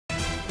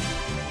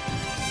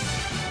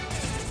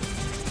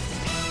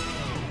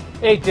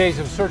8 days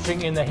of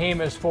searching in the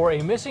Jemez for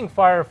a missing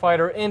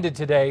firefighter ended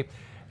today.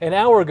 An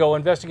hour ago,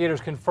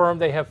 investigators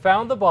confirmed they have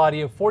found the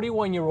body of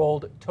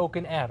 41-year-old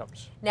Token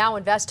Adams. Now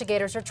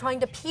investigators are trying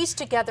to piece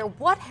together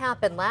what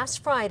happened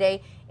last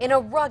Friday in a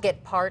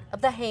rugged part of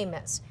the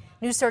Jemez.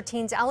 News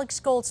 13's Alex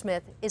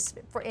Goldsmith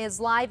is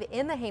live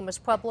in the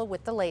Jemez Pueblo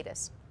with the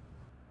latest.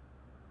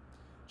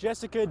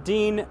 Jessica,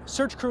 Dean,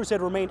 search crews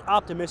had remained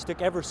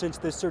optimistic ever since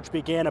this search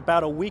began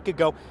about a week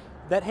ago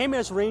that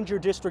Jemez Ranger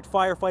District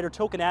firefighter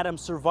Token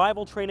Adams'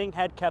 survival training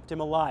had kept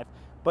him alive.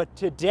 But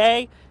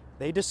today,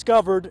 they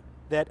discovered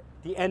that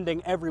the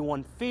ending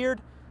everyone feared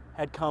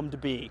had come to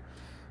be.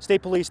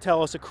 State police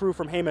tell us a crew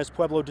from Jemez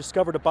Pueblo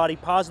discovered a body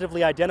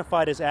positively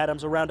identified as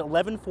Adams around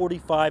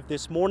 11:45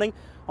 this morning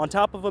on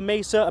top of a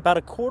mesa about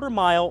a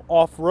quarter-mile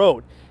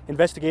off-road.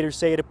 Investigators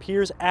say it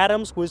appears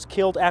Adams was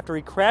killed after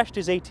he crashed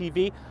his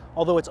ATV,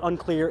 although it's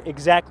unclear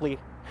exactly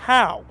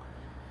how.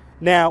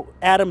 Now,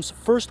 Adams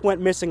first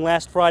went missing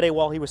last Friday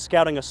while he was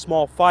scouting a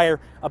small fire.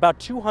 About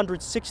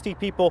 260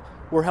 people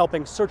were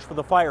helping search for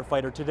the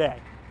firefighter today.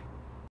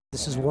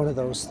 This is one of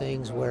those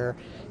things where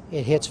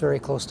it hits very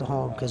close to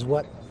home because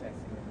what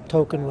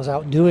Token was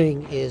out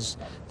doing is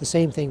the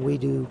same thing we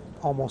do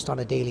almost on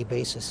a daily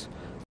basis.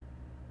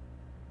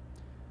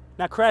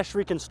 Now, crash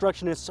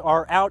reconstructionists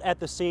are out at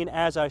the scene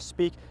as I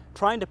speak,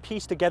 trying to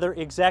piece together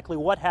exactly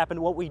what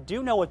happened. What we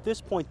do know at this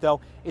point,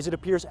 though, is it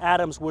appears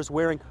Adams was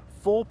wearing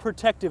full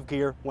protective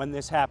gear when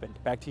this happened.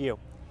 Back to you.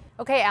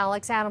 Okay,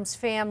 Alex, Adams'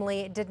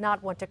 family did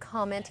not want to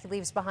comment. He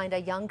leaves behind a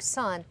young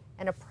son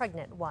and a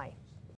pregnant wife.